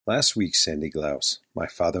Last week, Sandy Glaus, my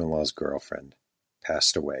father-in-law's girlfriend,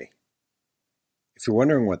 passed away. If you're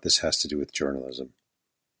wondering what this has to do with journalism,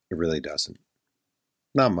 it really doesn't.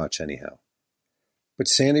 Not much, anyhow. But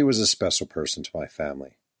Sandy was a special person to my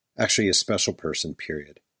family. Actually, a special person,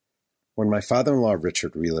 period. When my father-in-law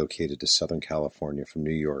Richard relocated to Southern California from New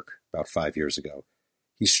York about 5 years ago,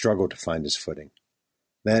 he struggled to find his footing.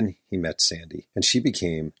 Then he met Sandy, and she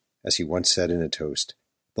became, as he once said in a toast,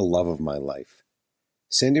 the love of my life.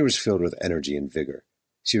 Sandy was filled with energy and vigor.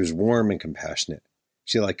 She was warm and compassionate.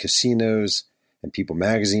 She liked casinos and People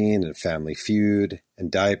Magazine and Family Feud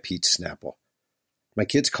and Diet Pete's Snapple. My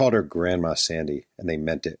kids called her Grandma Sandy, and they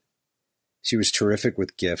meant it. She was terrific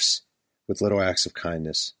with gifts, with little acts of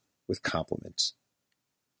kindness, with compliments.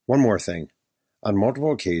 One more thing. On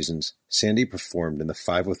multiple occasions, Sandy performed in the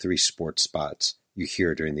 503 sports spots you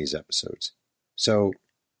hear during these episodes. So,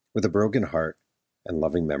 with a broken heart and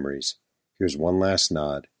loving memories, here's one last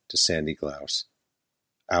nod to Sandy Glaus,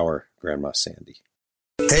 our Grandma Sandy.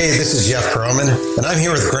 Hey, this is Jeff Perlman, and I'm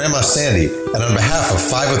here with Grandma Sandy. And on behalf of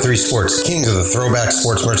 503 Sports, kings of the throwback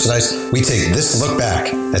sports merchandise, we take this look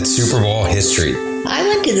back at Super Bowl history. I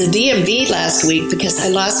went to the DMV last week because I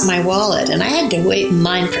lost my wallet, and I had to wait in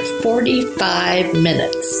line for 45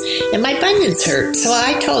 minutes. And my bunions hurt, so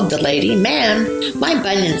I told the lady, "Ma'am, my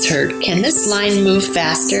bunions hurt. Can this line move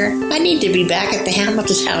faster? I need to be back at the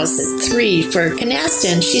Hamilton house at 3 for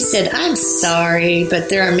canasta." And she said, "I'm sorry, but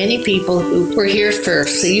there are many people who were here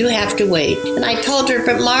first, so you have to wait." And I told her,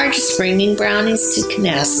 "But Marge is bringing brownies to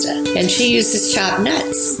canasta, and she uses chopped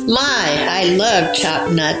nuts." I love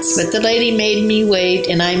chopped nuts, but the lady made me wait,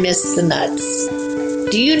 and I missed the nuts.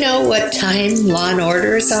 Do you know what time Law and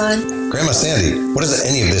Order is on? Grandma Sandy, what does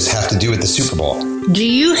any of this have to do with the Super Bowl? Do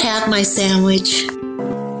you have my sandwich?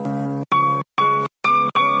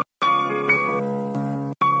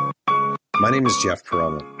 My name is Jeff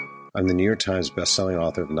Perlman. I'm the New York Times bestselling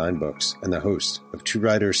author of 9 books and the host of Two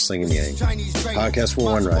Writers Sling and Yang, a podcast where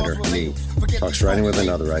one writer, me, talks writing with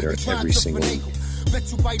another writer every single week.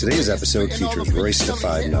 Today's episode features Royce the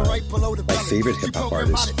 5'9", my favorite hip-hop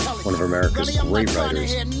artist, one of America's great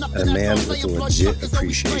writers, and a man with a legit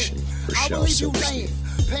appreciation for Shel Silverstein.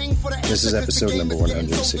 This is episode number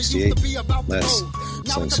 168. Let's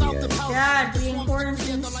sling some yang. Dad, being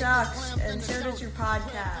quarantined sucks, and so does your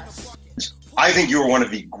podcast. I think you are one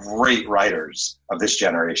of the great writers of this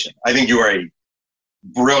generation. I think you are a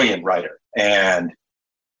brilliant writer, and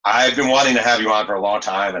I've been wanting to have you on for a long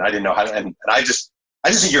time, and I didn't know how to, and I just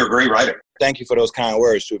think you're a great writer. Thank you for those kind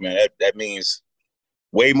words too, man. That means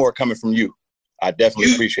way more coming from you. I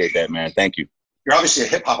definitely appreciate that, man. Thank you. You're obviously a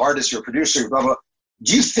hip hop artist, you're a producer, blah, blah.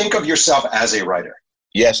 Do you think of yourself as a writer?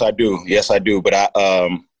 Yes, I do. But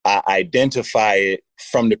I identify it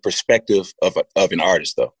from the perspective of an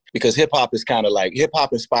artist, though. Because hip-hop is kind of like,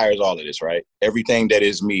 hip-hop inspires all of this, right? Everything that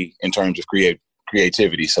is me in terms of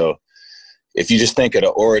creativity. So if you just think of the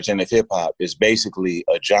origin of hip-hop, it's basically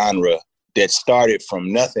a genre that started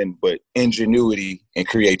from nothing but ingenuity and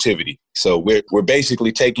creativity. So we're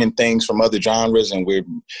basically taking things from other genres and we're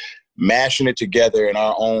mashing it together in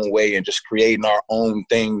our own way and just creating our own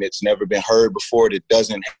thing that's never been heard before, that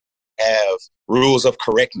doesn't have rules of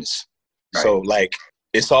correctness. Right. So like,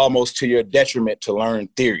 it's almost to your detriment to learn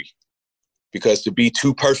theory, because to be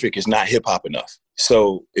too perfect is not hip hop enough.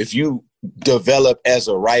 So if you develop as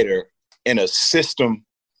a writer in a system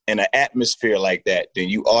and an atmosphere like that, then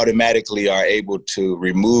you automatically are able to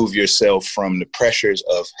remove yourself from the pressures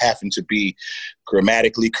of having to be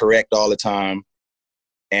grammatically correct all the time.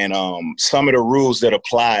 And some of the rules that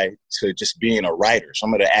apply to just being a writer,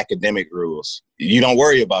 some of the academic rules, you don't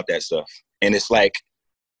worry about that stuff. And it's like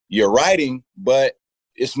you're writing, but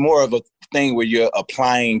it's more of a thing where you're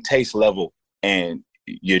applying taste level and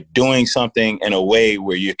you're doing something in a way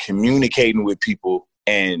where you're communicating with people,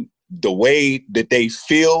 and the way that they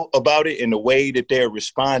feel about it and the way that they're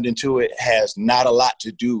responding to it has not a lot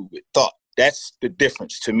to do with thought. That's the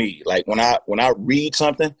difference to me. Like when I read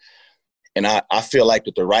something and I feel like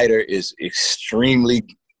that the writer is extremely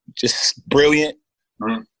just brilliant,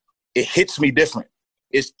 It hits me different.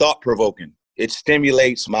 It's thought-provoking. It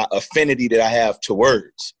stimulates my affinity that I have to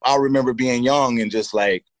words. I remember being young and just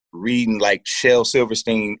like reading like Shel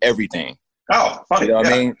Silverstein, everything. Oh, funny. You know what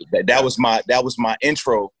I mean? That was my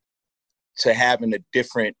intro to having a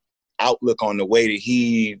different outlook on the way that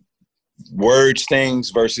he words things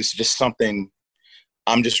versus just something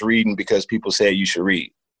I'm just reading because people say you should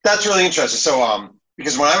read. That's really interesting. So,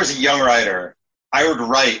 because when I was a young writer, I would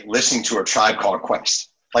write listening to A Tribe Called Quest.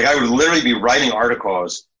 Like I would literally be writing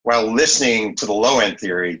articles while listening to the low end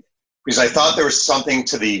theory, because I thought there was something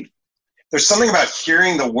about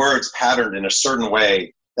hearing the words patterned in a certain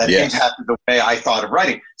way that impacted the way I thought of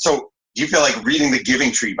writing. So do you feel like reading The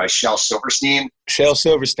Giving Tree by Shel Silverstein? Shel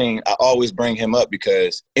Silverstein, I always bring him up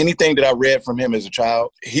because anything that I read from him as a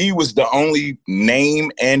child, he was the only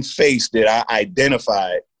name and face that I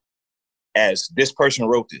identified as this person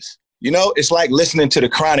wrote this. You know, it's like listening to The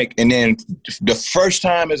Chronic, and then the first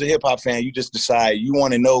time as a hip-hop fan, you just decide you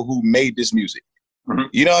want to know who made this music. Mm-hmm.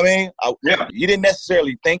 You know what I mean? You didn't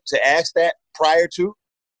necessarily think to ask that prior to,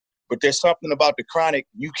 but there's something about The Chronic,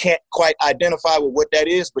 you can't quite identify with what that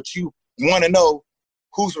is, but you want to know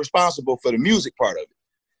who's responsible for the music part of it.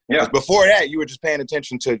 Yeah. Before that, you were just paying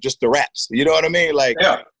attention to just the raps. You know what I mean? Like,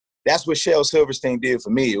 that's what Shel Silverstein did for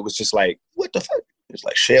me. It was just like, what the fuck? It's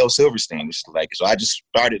like Shel Silverstein. It's like, so I just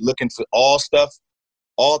started looking for all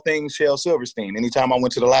things Shel Silverstein anytime I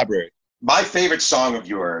went to the library. My favorite song of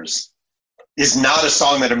yours is not a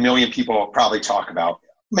song that a million people probably talk about.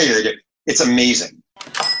 Maybe they do. It's amazing.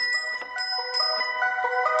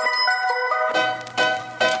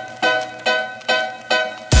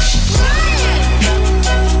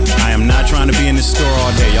 Trying to be in the store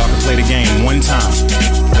all day. Y'all can play the game one time.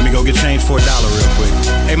 Let me go get change for $1 real quick.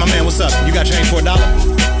 Hey, my man, what's up? You got change for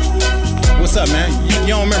 $1? What's up, man? You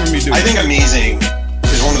don't remember me, do you? I think Amazing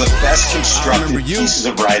is one of the best constructed pieces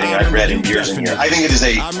of writing I've read in years and years. I think it is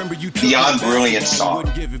a beyond brilliant song.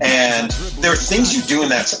 And there are things you do in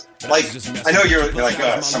that song. Like, I know you're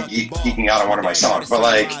like some geek geeking out on one of my songs, but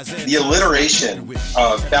like the alliteration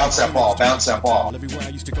of bounce that ball, bounce that ball. Everywhere I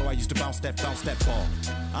used to go, I used to bounce that ball.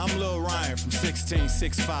 I'm Lil Ryan from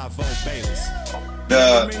 16650 Bayless.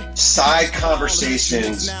 The side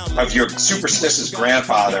conversations of your superstitious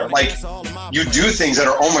grandfather, like you do things that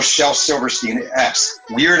are almost Shel Silverstein-esque,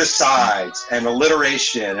 weird asides and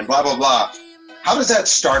alliteration and blah, blah, blah. How does that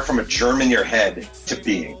start from a germ in your head to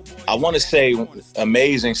being? I want to say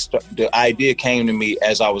amazing. The idea came to me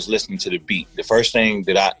as I was listening to the beat. The first thing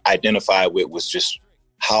that I identified with was just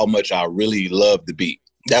how much I really loved the beat.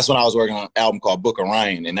 That's when I was working on an album called Book of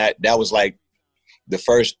Ryan. And that was like the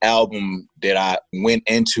first album that I went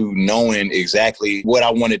into knowing exactly what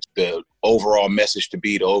I wanted the overall message to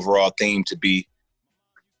be, the overall theme to be,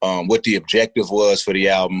 what the objective was for the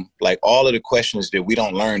album. Like all of the questions that we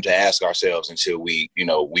don't learn to ask ourselves until we've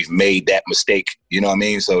made that mistake. You know what I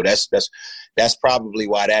mean? So that's probably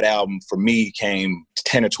why that album for me came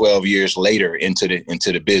 10 or 12 years later into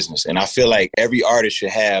the business. And I feel like every artist should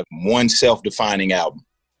have one self-defining album.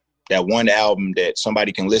 That one album that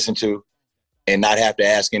somebody can listen to and not have to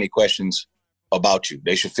ask any questions about you.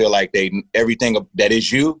 They should feel like everything that is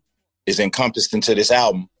you is encompassed into this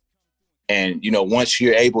album. And, once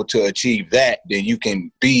you're able to achieve that, then you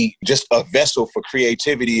can be just a vessel for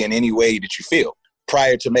creativity in any way that you feel.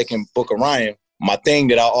 Prior to making Book of Ryan, my thing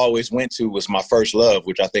that I always went to was my first love,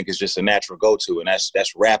 which I think is just a natural go-to. And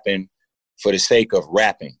that's rapping for the sake of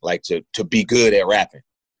rapping, like to be good at rapping.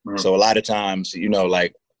 Mm-hmm. So a lot of times,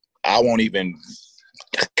 like, I won't even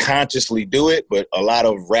consciously do it, but a lot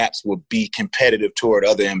of raps will be competitive toward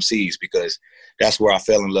other MCs because that's where I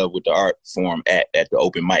fell in love with the art form at the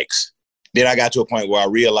open mics. Then I got to a point where I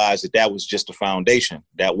realized that was just a foundation.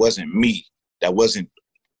 That wasn't me. That wasn't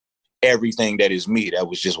everything that is me. That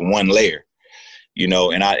was just one layer, and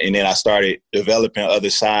then I started developing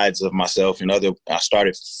other sides of myself I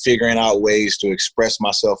started figuring out ways to express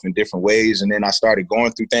myself in different ways. And then I started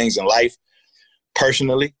going through things in life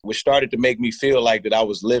personally, which started to make me feel like that I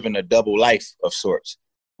was living a double life of sorts.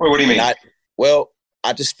 Wait, what do you mean?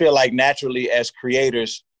 I just feel like naturally as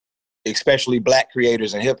creators, especially Black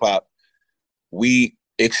creators in hip hop, we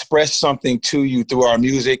express something to you through our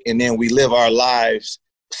music and then we live our lives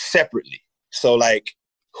separately. So like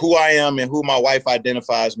who I am and who my wife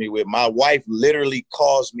identifies me with, my wife literally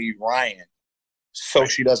calls me Ryan so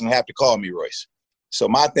she doesn't have to call me Royce. So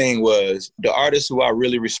my thing was the artists who I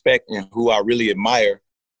really respect and who I really admire,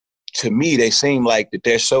 to me, they seem like that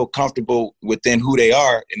they're so comfortable within who they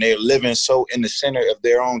are and they're living so in the center of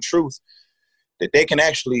their own truth that they can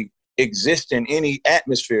actually exist in any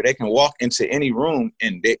atmosphere. They can walk into any room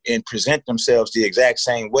and present themselves the exact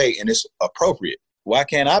same way and it's appropriate. Why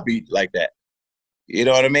can't I be like that? You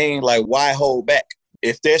know what I mean? Like, why hold back?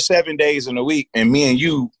 If there's 7 days in a week and me and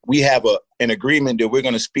you, we have an agreement that we're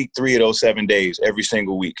going to speak 3 of those 7 days every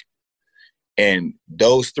single week. And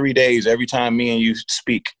those 3 days, every time me and you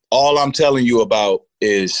speak, all I'm telling you about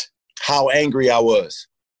is how angry I was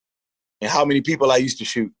and how many people I used to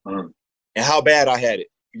shoot and how bad I had it.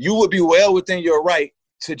 You would be well within your right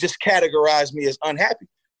to just categorize me as unhappy.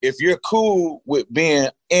 If you're cool with being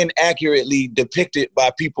inaccurately depicted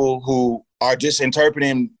by people who are just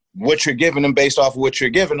interpreting what you're giving them based off of what you're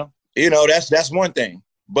giving them, that's one thing.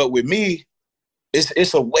 But with me,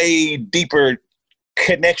 it's a way deeper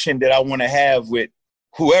connection that I want to have with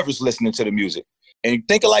whoever's listening to the music. And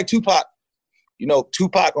think of like Tupac. You know,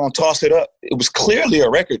 Tupac on Toss It Up, it was clearly a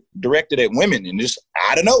record directed at women, and just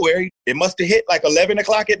out of nowhere, it must have hit like 11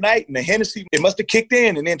 o'clock at night, and the Hennessy, it must have kicked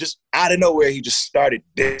in, and then just out of nowhere, he just started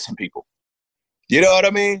dissing people. You know what I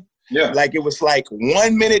mean? Yeah. Like, it was like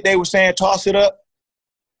 1 minute they were saying Toss It Up,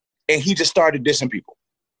 and he just started dissing people.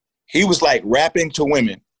 He was like rapping to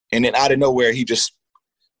women, and then out of nowhere, he just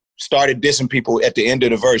started dissing people at the end of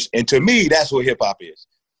the verse. And to me, that's what hip-hop is.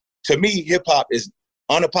 To me, hip-hop is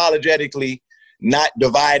unapologetically not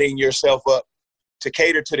dividing yourself up to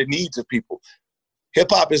cater to the needs of people.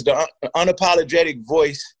 Hip-hop is the unapologetic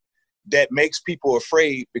voice that makes people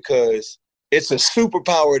afraid, because it's a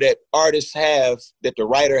superpower that artists have, that the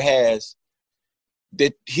writer has,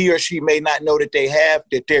 that he or she may not know that they have,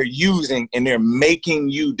 that they're using, and they're making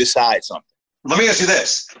you decide something. Let me ask you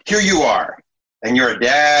this. Here you are, and you're a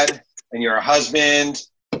dad, and you're a husband,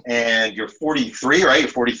 and you're 43, right? You're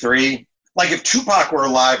 43. Like, if Tupac were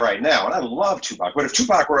alive right now, and I love Tupac, but if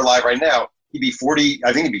Tupac were alive right now, he'd be 40,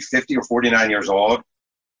 I think he'd be 50 or 49 years old.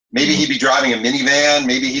 Maybe he'd be driving a minivan.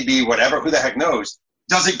 Maybe he'd be whatever. Who the heck knows?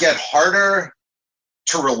 Does it get harder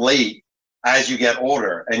to relate as you get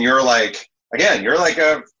older? And you're like, again, you're like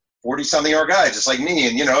a 40-something-year-old guy, just like me.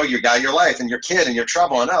 And, you know, you got your life and your kid and your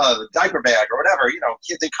trouble and the diaper bag or whatever, you know,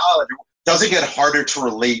 kids in college. Does it get harder to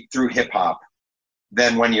relate through hip-hop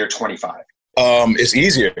than when you're 25? It's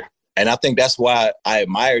easier. And I think that's why I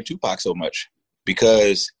admire Tupac so much,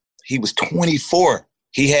 because he was 24.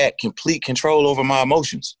 He had complete control over my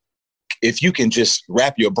emotions. If you can just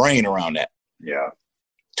wrap your brain around that. Yeah.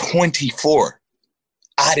 24.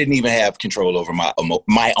 I didn't even have control over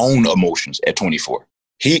my own emotions at 24.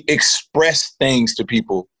 He expressed things to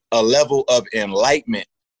people, a level of enlightenment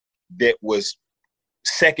that was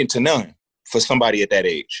second to none for somebody at that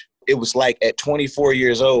age. It was like at 24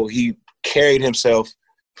 years old, he carried himself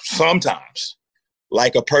sometimes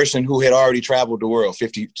like a person who had already traveled the world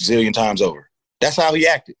 50 zillion times over. That's how he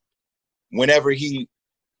acted. Whenever he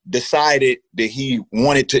decided that he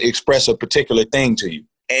wanted to express a particular thing to you.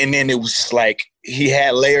 And then it was just like he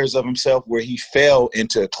had layers of himself where he fell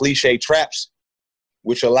into cliche traps,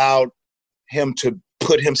 which allowed him to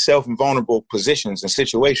put himself in vulnerable positions and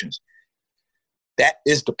situations. That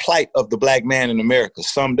is the plight of the black man in America,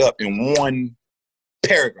 summed up in one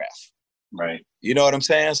paragraph. Right. You know what I'm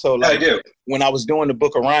saying? So like, I do. When I was doing the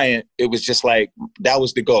Book of Ryan, it was just like, that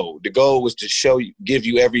was the goal. The goal was to show you, give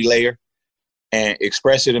you every layer and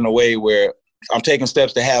express it in a way where I'm taking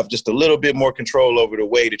steps to have just a little bit more control over the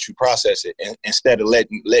way that you process it, and instead of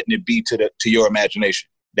letting it be to your imagination.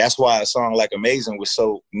 That's why a song like Amazing was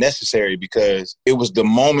so necessary, because it was the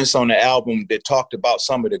moments on the album that talked about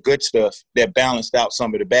some of the good stuff that balanced out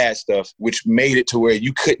some of the bad stuff, which made it to where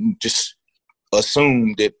you couldn't just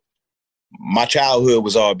assume that my childhood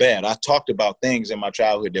was all bad. I talked about things in my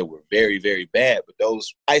childhood that were very, very bad, but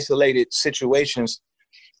those isolated situations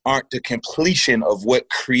aren't the completion of what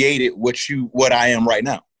created what I am right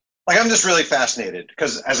now. Like, I'm just really fascinated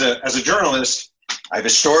because as a journalist, I have a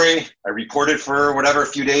story. I reported for whatever, a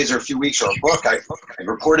few days or a few weeks, or a book. I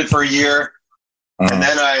reported for a year, and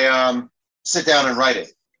then I sit down and write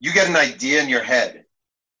it. You get an idea in your head.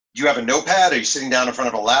 Do you have a notepad? Are you sitting down in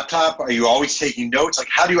front of a laptop? Are you always taking notes? Like,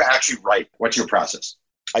 how do you actually write? What's your process?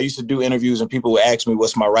 I used to do interviews and people would ask me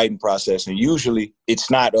what's my writing process. And usually it's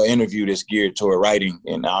not an interview that's geared toward writing.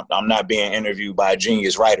 And I'm not being interviewed by a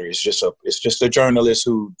genius writer. It's just a journalist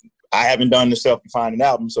who, I haven't done the self-defining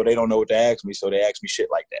album, so they don't know what to ask me. So they ask me shit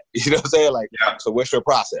like that. You know what I'm saying? Like, yeah. So what's your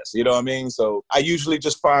process? You know what I mean? So I usually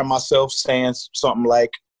just find myself saying something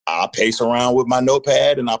like, I'll pace around with my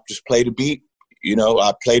notepad and I'll just play the beat. You know,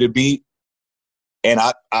 I play the beat. And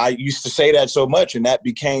I used to say that so much, and that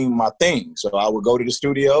became my thing. So I would go to the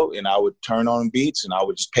studio and I would turn on beats and I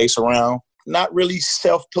would just pace around, not really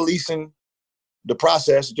self-policing the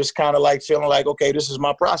process, just kind of like feeling like, okay, this is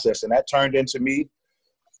my process. And that turned into me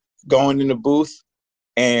going in the booth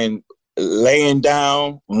and laying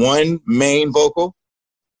down one main vocal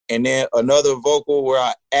and then another vocal where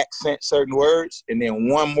I accent certain words, and then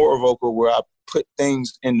one more vocal where I put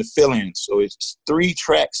things in the fill-ins. So it's 3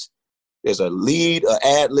 tracks. There's a lead, an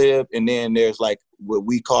ad-lib, and then there's like what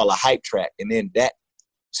we call a hype track. And then that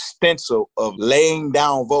stencil of laying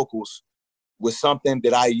down vocals was something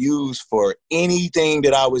that I used for anything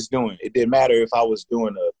that I was doing. It didn't matter if I was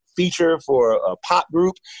doing a feature for a pop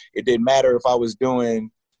group. It didn't matter if I was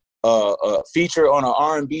doing a feature on an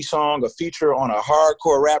R&B song, a feature on a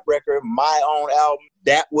hardcore rap record, my own album.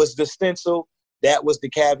 That was the stencil. That was the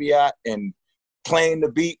caveat. And playing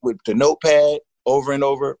the beat with the notepad over and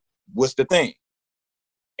over was the thing.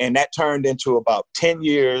 And that turned into about 10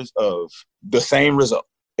 years of the same result.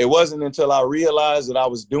 It wasn't until I realized that I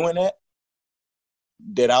was doing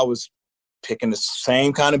that I was picking the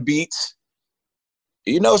same kind of beats.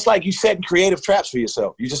 You know, it's like you setting creative traps for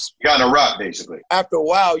yourself. You got in a rut, basically. After a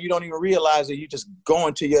while, you don't even realize that you just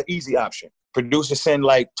going to your easy option. Producers send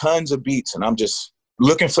like tons of beats, and I'm just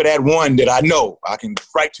looking for that one that I know I can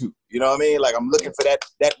write to. You know what I mean? Like I'm looking for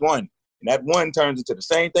that one. And that one turns into the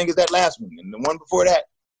same thing as that last one and the one before that.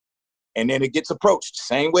 And then it gets approached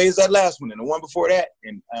the same way as that last one and the one before that.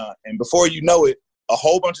 And before you know it, a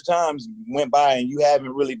whole bunch of times went by and you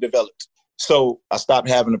haven't really developed. So I stopped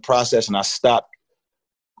having the process and I stopped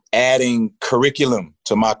adding curriculum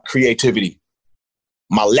to my creativity,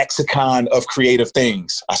 my lexicon of creative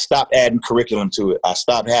things. I stopped adding curriculum to it. I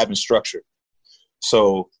stopped having structure.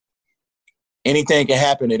 So anything can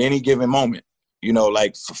happen at any given moment. You know,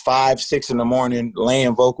 like 5, 6 in the morning,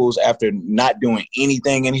 laying vocals after not doing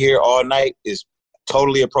anything in here all night is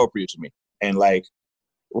totally appropriate to me. And like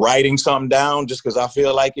writing something down just because I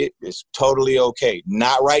feel like it is totally okay.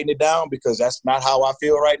 Not writing it down because that's not how I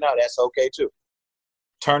feel right now, that's okay too.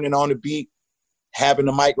 Turning on the beat, having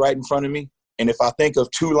the mic right in front of me. And if I think of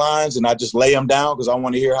 2 lines and I just lay them down because I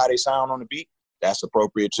want to hear how they sound on the beat, that's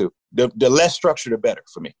appropriate too. The less structure, the better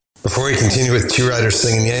for me. Before we continue with Two Writers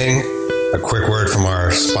Singing Yang, a quick word from our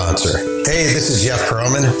sponsor. Hey, this is Jeff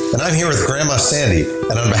Perlman, and I'm here with Grandma Sandy.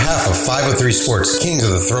 And on behalf of 503 Sports, kings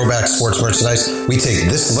of the throwback sports merchandise, we take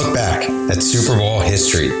this look back at Super Bowl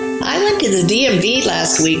history. I went to the DMV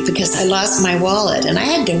last week because I lost my wallet and I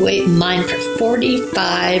had to wait in line for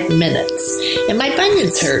 45 minutes. And my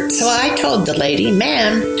bunions hurt, so I told the lady,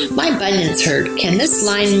 "Ma'am, my bunions hurt. Can this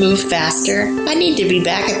line move faster? I need to be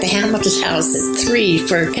back at the Hamilton house at 3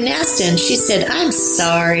 for canasta." And she said, "I'm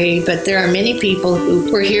sorry, but there are many people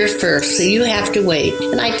who were here first, so you have to wait."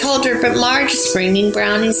 And I told her, "But Marge is bringing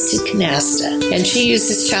brownies to canasta, and she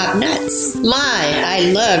uses chopped nuts."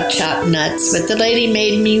 I love chopped nuts, but the lady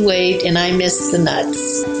made me wait, and I missed the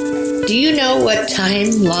nuts. Do you know what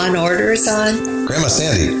time Law and Order is on? Grandma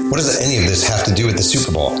Sandy, what does any of this have to do with the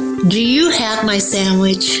Super Bowl? Do you have my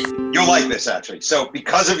sandwich? You'll like this, actually. So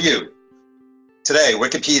because of you, today,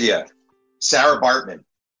 Wikipedia, Sarah Bartman.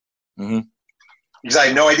 Mm-hmm. Because I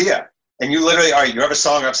had no idea. And you literally, all right, you have a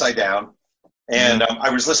song upside down. And I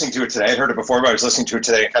was listening to it today. I'd heard it before, but I was listening to it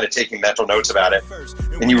today and kind of taking mental notes about it.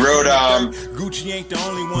 And you wrote, Gucci ain't the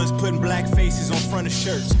only ones putting black faces on front of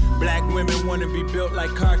shirts. Black women want to be built like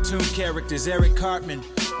cartoon characters. Eric Cartman,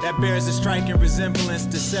 that bears a striking resemblance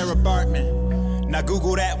to Sarah Bartman. Now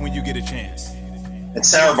Google that when you get a chance. And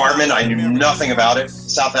Sarah Bartman, I knew nothing about it.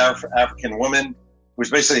 South African woman who was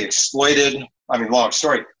basically exploited. I mean, long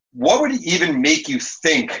story. What would even make you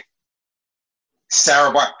think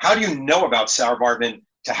Sarah Bartman? How do you know about Sarah Bartman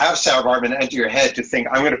to have Sarah Bartman enter your head to think,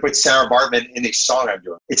 I'm going to put Sarah Bartman in a song I'm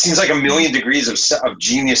doing? It seems like a million degrees of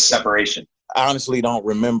genius separation. I honestly don't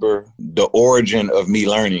remember the origin of me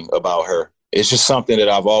learning about her. It's just something that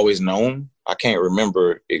I've always known. I can't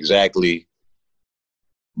remember exactly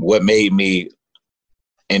what made me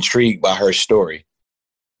intrigued by her story.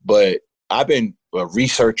 But I've been a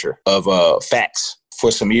researcher of facts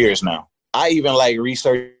for some years now. I even like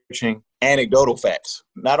researching anecdotal facts.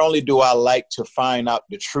 Not only do I like to find out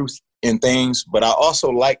the truth in things, but I also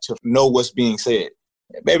like to know what's being said.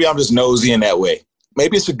 Maybe I'm just nosy in that way.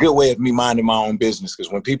 Maybe it's a good way of me minding my own business,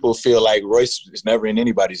 because when people feel like Royce is never in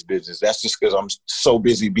anybody's business, that's just because I'm so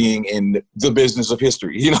busy being in the business of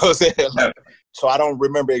history. You know what I'm saying? Like, so I don't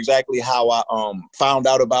remember exactly how I found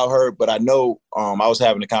out about her, but I know I was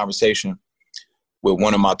having a conversation with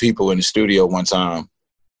one of my people in the studio one time.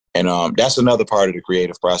 And that's another part of the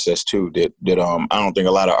creative process too that I don't think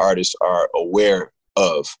a lot of artists are aware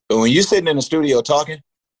of. But when you're sitting in the studio talking,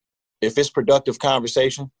 if it's productive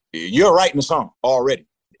conversation, you're writing a song already.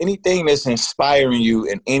 Anything that's inspiring you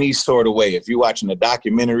in any sort of way, if you're watching a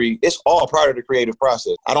documentary, it's all part of the creative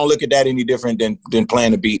process. I don't look at that any different than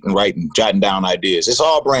playing a beat and writing, jotting down ideas. It's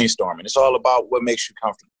all brainstorming. It's all about what makes you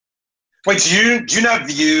comfortable. Wait, do you not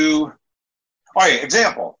view, all right,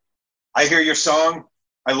 example, I hear your song,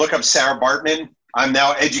 I look up Sarah Bartman, I'm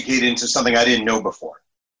now educated into something I didn't know before.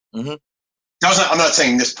 Mm-hmm. I'm not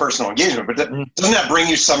saying this personal engagement, but doesn't that bring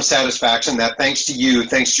you some satisfaction that thanks to you,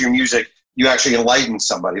 thanks to your music, you actually enlighten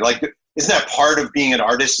somebody? Like, isn't that part of being an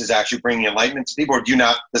artist, is actually bringing enlightenment to people? Or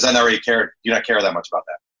does that not really care? Do you not care that much about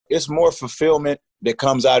that? It's more fulfillment that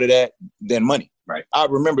comes out of that than money. Right. I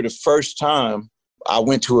remember the first time I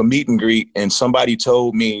went to a meet and greet and somebody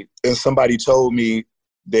told me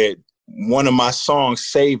that one of my songs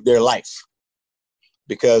saved their life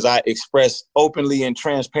because I expressed openly and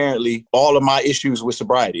transparently all of my issues with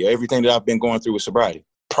sobriety, everything that I've been going through with sobriety.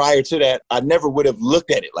 prior to that, I never would have looked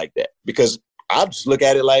at it like that, because I just look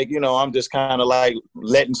at it like, I'm just kind of like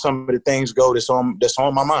letting some of the things go that's on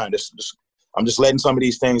my mind. I'm just letting some of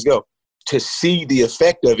these things go. To see the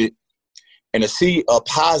effect of it and to see a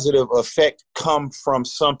positive effect come from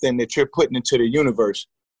something that you're putting into the universe,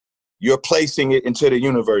 you're placing it into the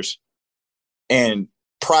universe. And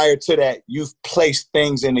prior to that, you've placed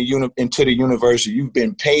things into the universe. You've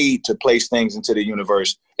been paid to place things into the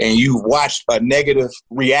universe, and you watched a negative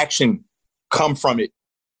reaction come from it.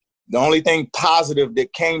 The only thing positive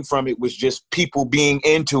that came from it was just people being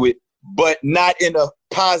into it, but not in a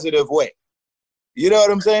positive way. You know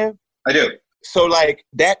what I'm saying? I do. So like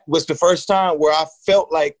that was the first time where I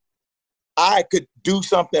felt like I could do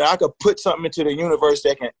something. I could put something into the universe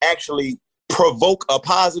that can actually provoke a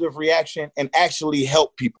positive reaction and actually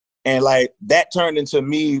help people. And like that turned into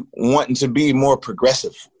me wanting to be more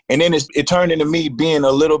progressive. And then it turned into me being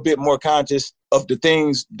a little bit more conscious of the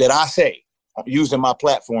things that I say using my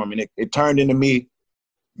platform. And it turned into me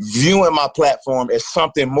viewing my platform as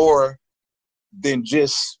something more than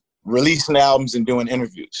just releasing albums and doing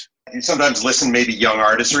interviews. You sometimes listen maybe young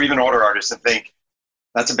artists or even older artists and think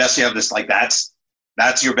that's the best you have, this, like that's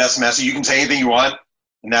your best message. You can say anything you want,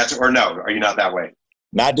 and are you not that way?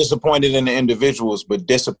 Not disappointed in the individuals, but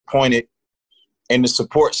disappointed in the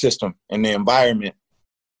support system and the environment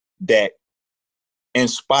that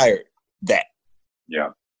inspired that. Yeah.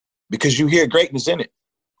 Because you hear greatness in it,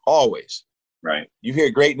 always. Right. You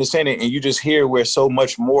hear greatness in it, and you just hear where so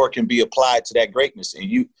much more can be applied to that greatness. And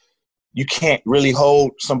you can't really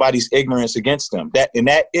hold somebody's ignorance against them.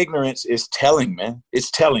 That ignorance is telling, man.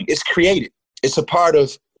 It's telling. It's created. It's a part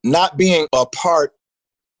of not being a part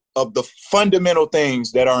of the fundamental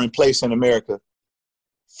things that are in place in America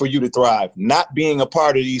for you to thrive. Not being a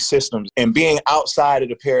part of these systems and being outside of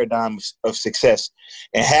the paradigm of success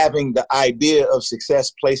and having the idea of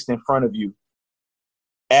success placed in front of you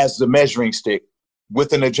as the measuring stick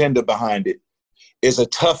with an agenda behind it is a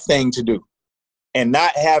tough thing to do. And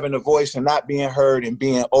not having a voice and not being heard and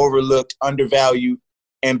being overlooked, undervalued,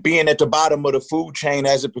 and being at the bottom of the food chain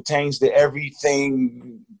as it pertains to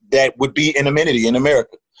everything that would be an amenity in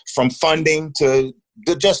America, from funding to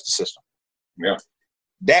the justice system. Yeah.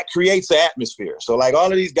 That creates an atmosphere. So like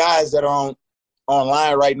all of these guys that are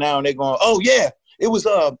online right now, and they're going, oh yeah, it was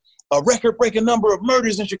a record-breaking number of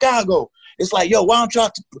murders in Chicago. It's like, yo, why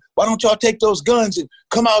don't y'all take those guns and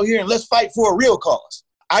come out here and let's fight for a real cause?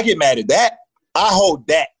 I get mad at that. I hold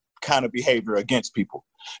that kind of behavior against people,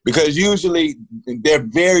 because usually they're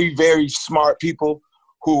very, very smart people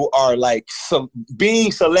who are like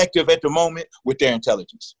being selective at the moment with their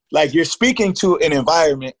intelligence. Like you're speaking to an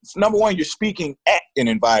environment. Number one, you're speaking at an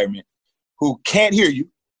environment who can't hear you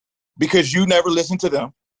because you never listen to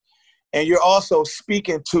them. And you're also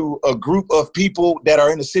speaking to a group of people that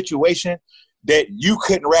are in a situation that you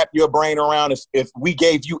couldn't wrap your brain around if we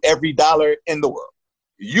gave you every dollar in the world.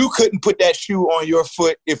 You couldn't put that shoe on your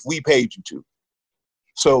foot if we paid you to.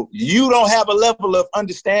 So you don't have a level of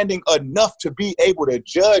understanding enough to be able to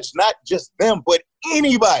judge not just them, but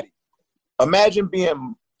anybody. Imagine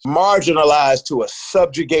being marginalized to a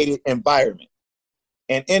subjugated environment.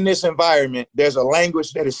 And in this environment, there's a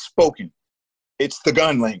language that is spoken. It's the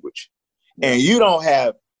gun language. And you don't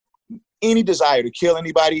have any desire to kill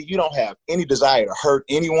anybody. You don't have any desire to hurt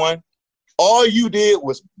anyone. All you did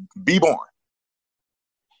was be born.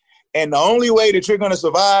 And the only way that you're going to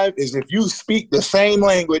survive is if you speak the same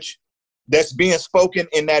language that's being spoken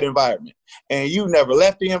in that environment. And you never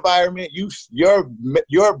left the environment. Your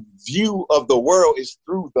view of the world is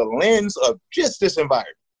through the lens of just this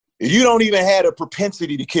environment. You don't even have a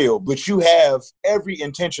propensity to kill, but you have every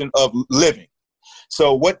intention of living.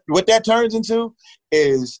 So what that turns into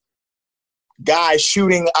is guys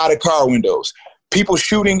shooting out of car windows, people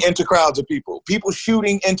shooting into crowds of people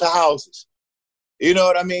shooting into houses. You know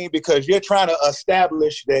what I mean? Because you're trying to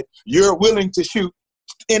establish that you're willing to shoot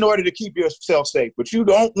in order to keep yourself safe. But you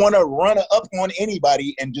don't want to run up on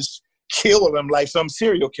anybody and just kill them like some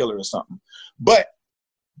serial killer or something. But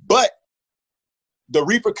the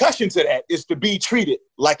repercussion to that is to be treated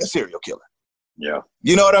like a serial killer. Yeah.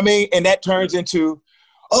 You know what I mean? And that turns into,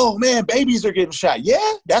 oh man, babies are getting shot.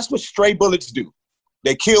 Yeah, that's what stray bullets do.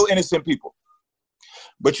 They kill innocent people.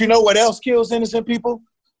 But you know what else kills innocent people?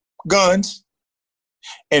 Guns.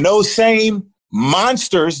 And those same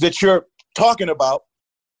monsters that you're talking about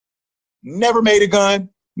never made a gun,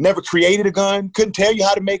 never created a gun, couldn't tell you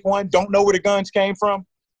how to make one, don't know where the guns came from.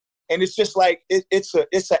 And it's just like, it's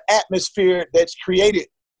an atmosphere that's created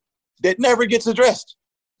that never gets addressed.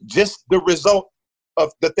 Just the result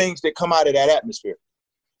of the things that come out of that atmosphere.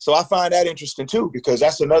 So I find that interesting too, because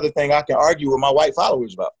that's another thing I can argue with my white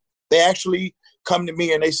followers about. They actually come to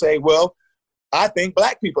me and they say, well, I think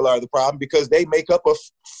black people are the problem because they make up a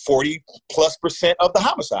 40+% of the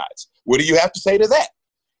homicides. What do you have to say to that?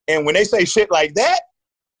 And when they say shit like that,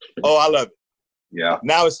 oh, I love it. Yeah.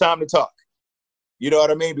 Now it's time to talk. You know what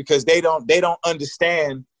I mean? Because they don't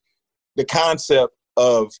understand the concept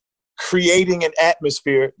of creating an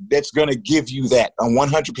atmosphere that's going to give you that on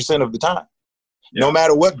 100% of the time. Yeah. No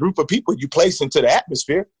matter what group of people you place into the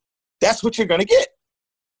atmosphere, that's what you're going to get.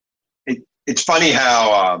 It's funny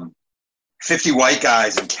how 50 white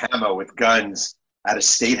guys in camo with guns at a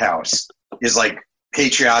state house is like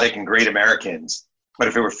patriotic and great Americans. But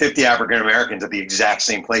if it were 50 African Americans at the exact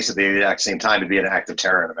same place at the exact same time, it'd be an act of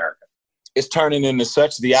terror in America. It's turning into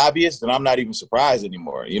such the obvious that I'm not even surprised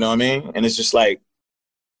anymore. You know what I mean? And it's just like,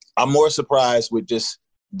 I'm more surprised with just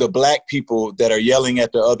the black people that are yelling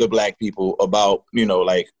at the other black people about,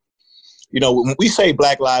 when we say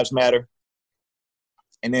Black Lives Matter,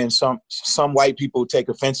 and then some white people take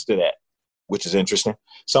offense to that, which is interesting.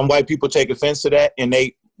 Some white people take offense to that and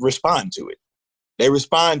they respond to it. They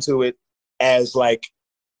respond to it as like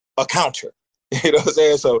a counter. You know what I'm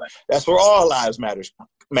saying? So that's where all lives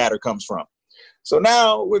matter comes from. So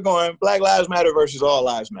now we're going Black Lives Matter versus All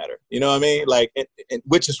Lives Matter. You know what I mean? Like,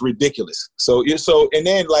 which is ridiculous. And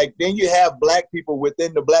then you have black people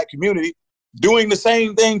within the black community doing the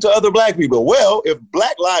same thing to other black people. Well, if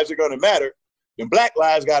black lives are going to matter, then black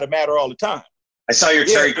lives got to matter all the time. I saw your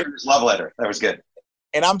Terry Crews love letter. That was good.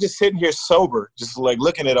 And I'm just sitting here sober, just like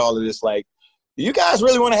looking at all of this, like, do you guys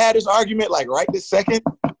really want to have this argument like right this second,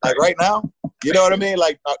 like right now? You know what I mean?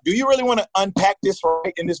 Like, do you really want to unpack this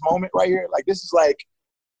right in this moment right here? Like, this is like,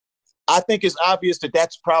 I think it's obvious that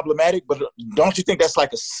that's problematic, but don't you think that's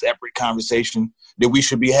like a separate conversation that we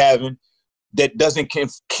should be having that doesn't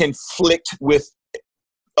conflict with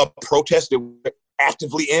a protest that we're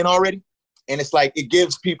actively in already? And it's like, it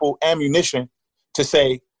gives people ammunition to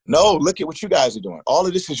say, no, look at what you guys are doing. All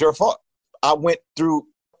of this is your fault. I went through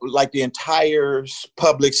like the entire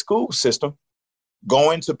public school system,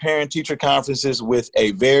 going to parent-teacher conferences with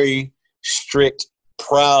a very strict,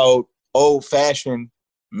 proud, old-fashioned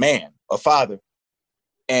man, a father.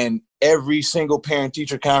 And every single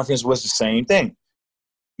parent-teacher conference was the same thing.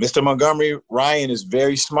 Mr. Montgomery Ryan is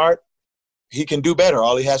very smart. He can do better.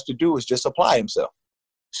 All he has to do is just apply himself.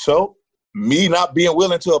 So me not being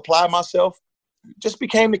willing to apply myself just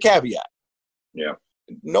became the caveat. Yeah.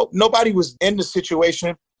 Nobody was in the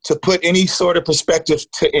situation to put any sort of perspective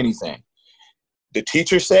to anything. The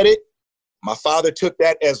teacher said it. My father took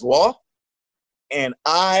that as law. And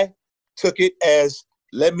I took it as,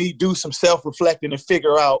 let me do some self-reflecting and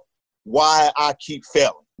figure out why I keep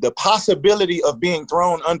failing. The possibility of being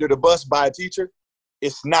thrown under the bus by a teacher,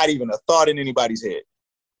 it's not even a thought in anybody's head.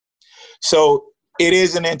 So it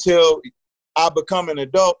isn't until I become an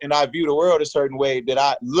adult and I view the world a certain way that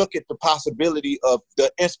I look at the possibility of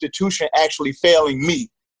the institution actually failing me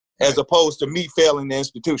as opposed to me failing the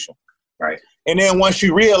institution. Right. And then once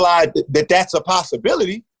you realize that that's a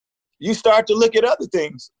possibility, you start to look at other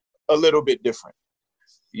things a little bit different.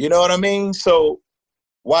 You know what I mean? So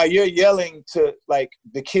while you're yelling to like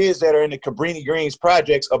the kids that are in the Cabrini Greens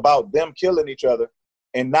projects about them killing each other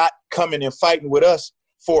and not coming and fighting with us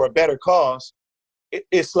for a better cause,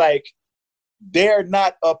 it's like they're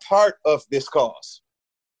not a part of this cause.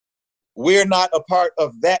 We're not a part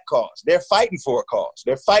of that cause. They're fighting for a cause.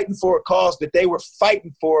 They're fighting for a cause that they were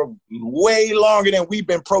fighting for way longer than we've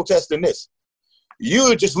been protesting this.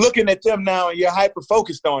 You're just looking at them now and you're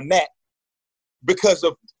hyper-focused on that because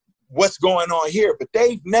of what's going on here. But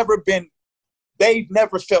they've never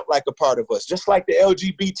felt like a part of us, just like the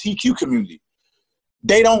LGBTQ community.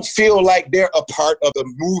 They don't feel like they're a part of the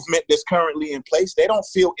movement that's currently in place. They don't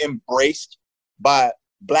feel embraced by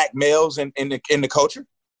black males in the culture.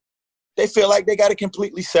 They feel like they got a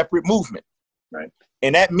completely separate movement. Right.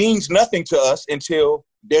 And that means nothing to us until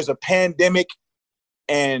there's a pandemic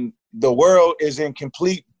and the world is in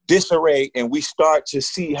complete disarray and we start to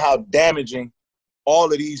see how damaging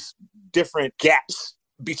all of these different gaps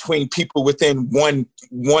between people within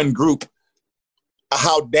one group,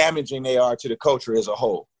 how damaging they are to the culture as a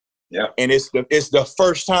whole. Yeah. And it's the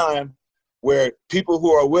first time where people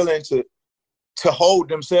who are willing to hold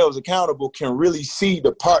themselves accountable can really see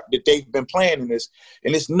the part that they've been playing in this.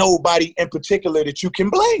 And it's nobody in particular that you can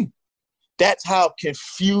blame. That's how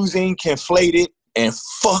confusing, conflated, and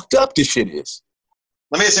fucked up this shit is.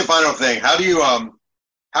 Let me ask you a final thing. How do you,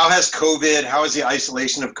 how has the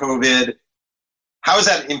isolation of COVID, how has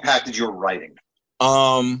that impacted your writing?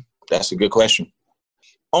 That's a good question.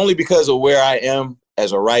 Only because of where I am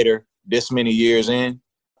as a writer this many years in,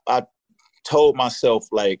 I told myself,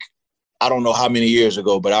 like, I don't know how many years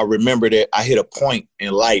ago, but I remember that I hit a point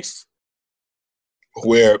in life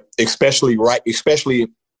where, especially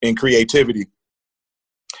in creativity,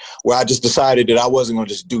 where I just decided that I wasn't going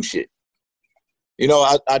to just do shit. You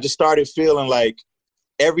know, I just started feeling like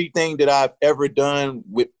everything that I've ever done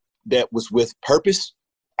that was with purpose,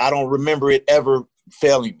 I don't remember it ever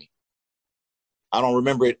failing me. I don't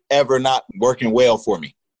remember it ever not working well for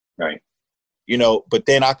me. Right. You know, but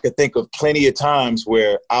then I could think of plenty of times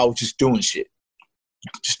where I was just doing shit.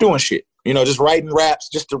 You know, just writing raps,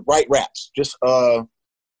 just to write raps, just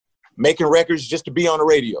making records just to be on the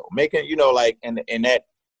radio, making, you know, like, and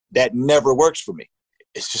that never works for me.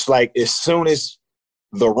 It's just like, as soon as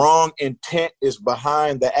the wrong intent is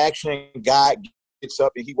behind the action, God gets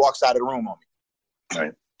up and he walks out of the room on me.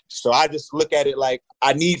 Right. So I just look at it like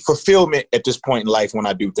I need fulfillment at this point in life when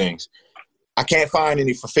I do things. I can't find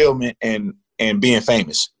any fulfillment in being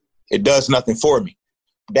famous. It does nothing for me.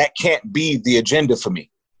 That can't be the agenda for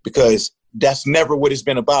me, because that's never what it's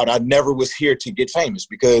been about. I never was here to get famous,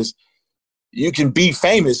 because you can be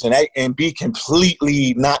famous and be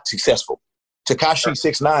completely not successful. Tekashi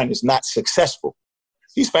 6ix9ine is not successful.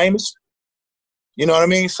 He's famous. You know what I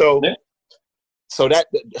mean? So, yeah. so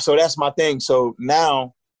that's my thing. So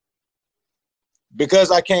now,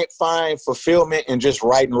 because I can't find fulfillment in just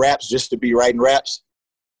writing raps just to be writing raps,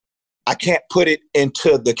 I can't put it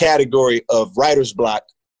into the category of writer's block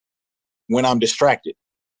when I'm distracted.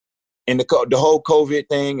 And the whole COVID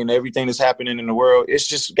thing and everything that's happening in the world, it's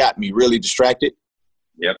just got me really distracted.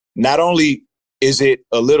 Yep. Not only is it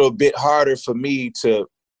a little bit harder for me to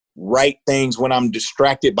write things when I'm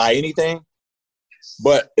distracted by anything,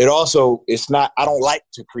 but it's not, I don't like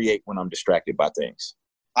to create when I'm distracted by things.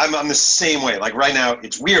 I'm the same way. Like right now,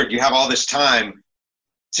 it's weird. You have all this time,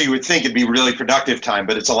 so you would think it'd be really productive time,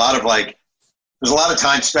 but it's a lot of like, there's a lot of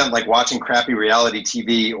time spent like watching crappy reality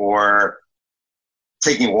TV or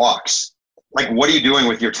taking walks. Like, what are you doing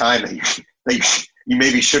with your time that you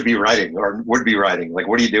maybe should be writing or would be writing? Like,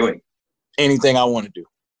 what are you doing? Anything I want to do.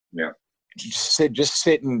 Yeah. Just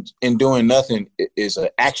sitting and doing nothing is an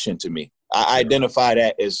action to me. I identify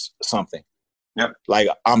that as something. Yep. Like,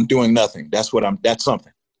 I'm doing nothing. That's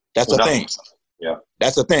something. That's a thing. Yeah.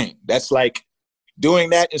 That's a thing. That's like doing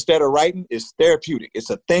that instead of writing is therapeutic. It's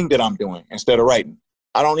a thing that I'm doing instead of writing.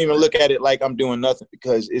 I don't even look at it like I'm doing nothing,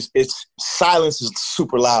 because it's silence is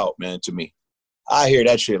super loud, man, to me. I hear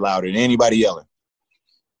that shit louder than anybody yelling.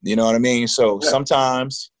 You know what I mean? So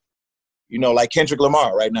sometimes, you know, like Kendrick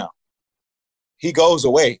Lamar right now, he goes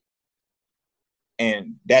away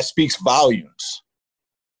and that speaks volumes,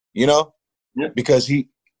 you know, because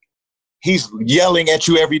he's yelling at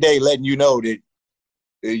you every day, letting you know that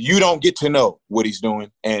you don't get to know what he's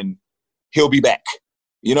doing and he'll be back.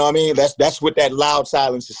 You know what I mean? That's what that loud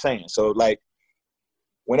silence is saying. So like,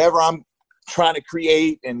 whenever I'm trying to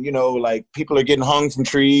create and, you know, like people are getting hung from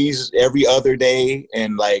trees every other day,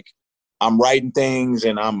 and like I'm writing things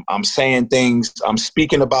and I'm saying things, I'm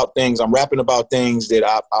speaking about things, I'm rapping about things that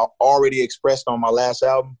I already expressed on my last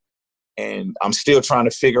album, and I'm still trying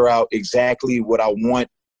to figure out exactly what I want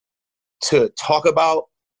to talk about.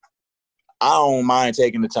 I don't mind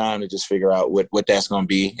taking the time to just figure out what that's going to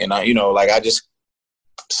be. And I, you know, like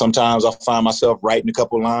sometimes I find myself writing a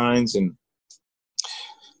couple lines and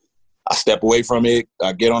I step away from it.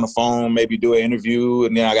 I get on the phone, maybe do an interview,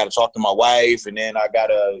 and then I got to talk to my wife, and then I got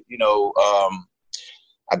to, you know,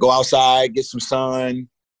 I go outside, get some sun.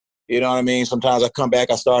 You know what I mean? Sometimes I come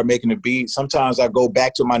back, I start making a beat. Sometimes I go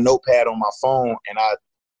back to my notepad on my phone and I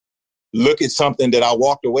look at something that I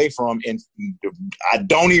walked away from and I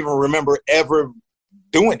don't even remember ever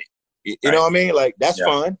doing it. You know what I mean? Like, that's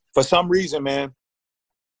fun. For some reason, man,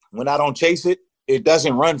 when I don't chase it, it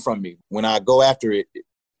doesn't run from me. When I go after it,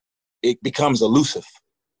 it becomes elusive.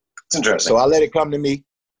 It's interesting. So I let it come to me,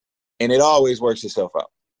 and it always works itself out.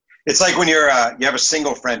 It's like when you have a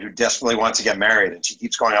single friend who desperately wants to get married and she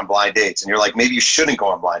keeps going on blind dates, and you're like, maybe you shouldn't go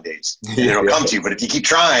on blind dates. And it'll come to you. But if you keep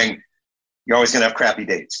trying, you're always going to have crappy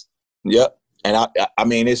dates. Yep. And I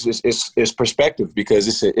mean, it's perspective,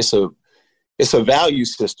 because it's a value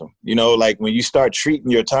system. You know, like when you start treating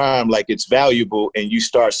your time like it's valuable and you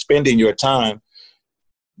start spending your time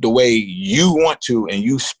the way you want to, and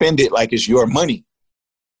you spend it like it's your money.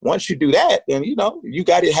 Once you do that, then, you know, you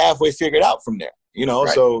got it halfway figured out from there, you know?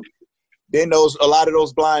 Right. So then a lot of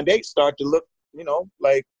those blind dates start to look, you know,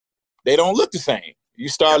 like they don't look the same. You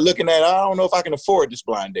start looking at, I don't know if I can afford this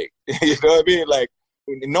blind date. You know what I mean? Like,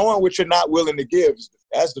 knowing what you're not willing to give,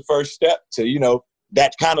 that's the first step to, you know,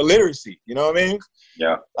 that kind of literacy. You know what I mean?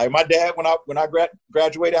 Yeah. Like my dad, when I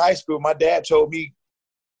graduated high school, my dad told me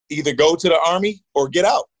either go to the Army or get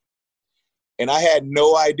out. And I had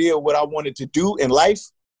no idea what I wanted to do in life,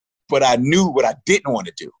 but I knew what I didn't want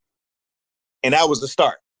to do. And that was the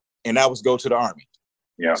start. And that was go to the Army.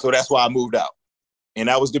 Yeah. So that's why I moved out. And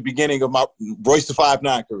that was the beginning of my Royce the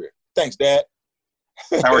 5'9" career. Thanks, Dad.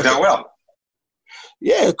 That worked out well.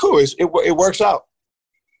 Yeah, cool. It works out.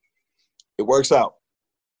 It works out.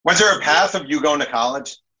 Was there a path of you going to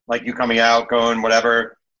college? Like you coming out, going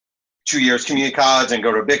whatever, 2 years community college and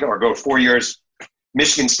go to a big, or go 4 years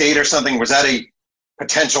Michigan State or something? Was that a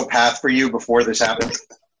potential path for you before this happened?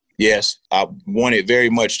 Yes, I wanted very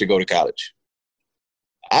much to go to college.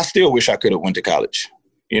 I still wish I could have went to college,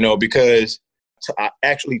 because I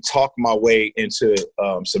actually talked my way into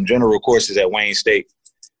some general courses at Wayne State.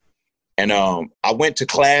 And I went to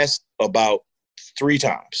class about 3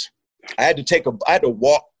 times. I had to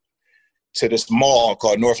walk to this mall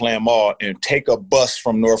called Northland Mall and take a bus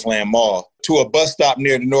from Northland Mall to a bus stop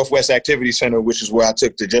near the Northwest Activity Center, which is where I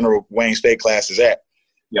took the general Wayne State classes at.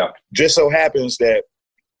 Yeah. Just so happens that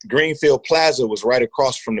Greenfield Plaza was right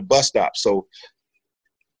across from the bus stop. So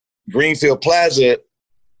Greenfield Plaza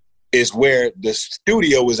is where the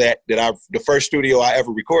studio was at the first studio I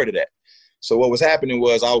ever recorded at. So what was happening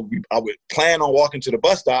was I would plan on walking to the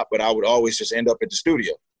bus stop, but I would always just end up at the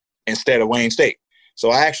studio instead of Wayne State. So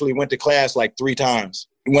I actually went to class like 3 times.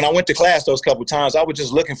 When I went to class those couple of times, I was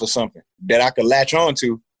just looking for something that I could latch on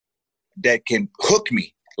to that can hook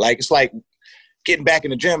me. Like, it's like getting back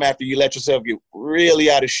in the gym after you let yourself get really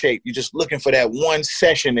out of shape. You're just looking for that one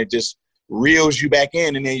session that just reels you back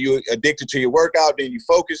in, and then you're addicted to your workout, then you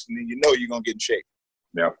focus, and then you're going to get in shape.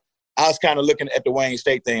 Yeah. I was kind of looking at the Wayne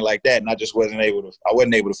State thing like that, and I just wasn't able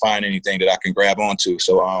to find anything that I can grab onto.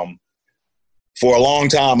 So for a long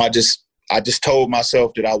time, I just told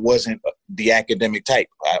myself that I wasn't the academic type.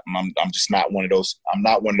 I'm just not one of those. I'm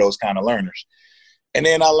not one of those kind of learners. And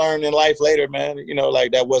then I learned in life later, man,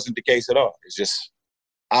 like that wasn't the case at all. It's just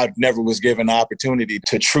I never was given the opportunity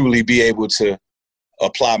to truly be able to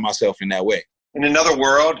apply myself in that way. In another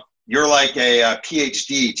world, you're like a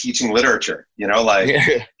PhD teaching literature,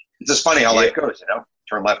 It's just funny how life goes,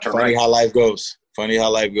 turn left, turn right. Funny how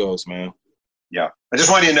life goes, man. Yeah. I just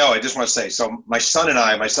want you to know, I just want to say, so my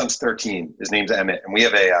son's 13, his name's Emmett, and we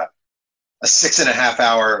have a 6.5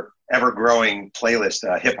 hour ever-growing playlist,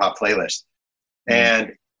 hip-hop playlist.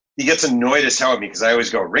 And he gets annoyed as hell at me because I always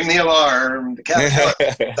go, ring the alarm, the cat.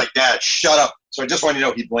 It's like, Dad, shut up. So I just want you to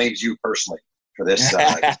know he blames you personally for this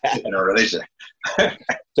in our relationship.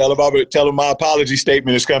 Tell him my apology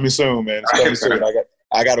statement is coming soon, man. It's coming soon.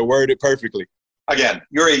 I got to word it perfectly. Again,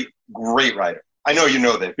 you're a great writer. I know you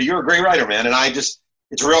know that, but you're a great writer, man. And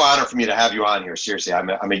it's a real honor for me to have you on here. Seriously, I'm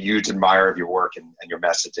a huge admirer of your work and your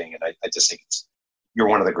messaging. And I just think you're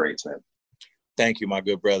one of the greats, man. Thank you, my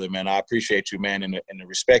good brother, man. I appreciate you, man. And the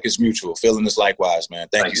respect is mutual. Feeling is likewise, man.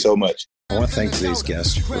 Thank you so much. I want to thank today's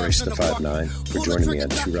guest, Royce the 5'9", for joining me on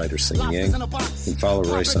Two Writers Singing Yang. You can follow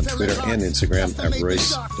Royce on Twitter and Instagram at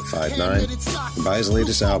Royce the 5'9", and buy his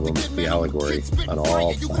latest album, The Allegory, on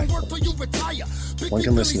all platforms. One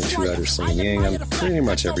can listen to Two Writers Singing Yang on pretty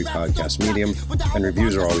much every podcast medium, and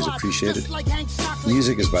reviews are always appreciated.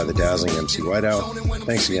 Music is by the dazzling MC Whiteout.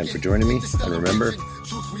 Thanks again for joining me, and remember,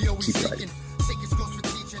 keep writing.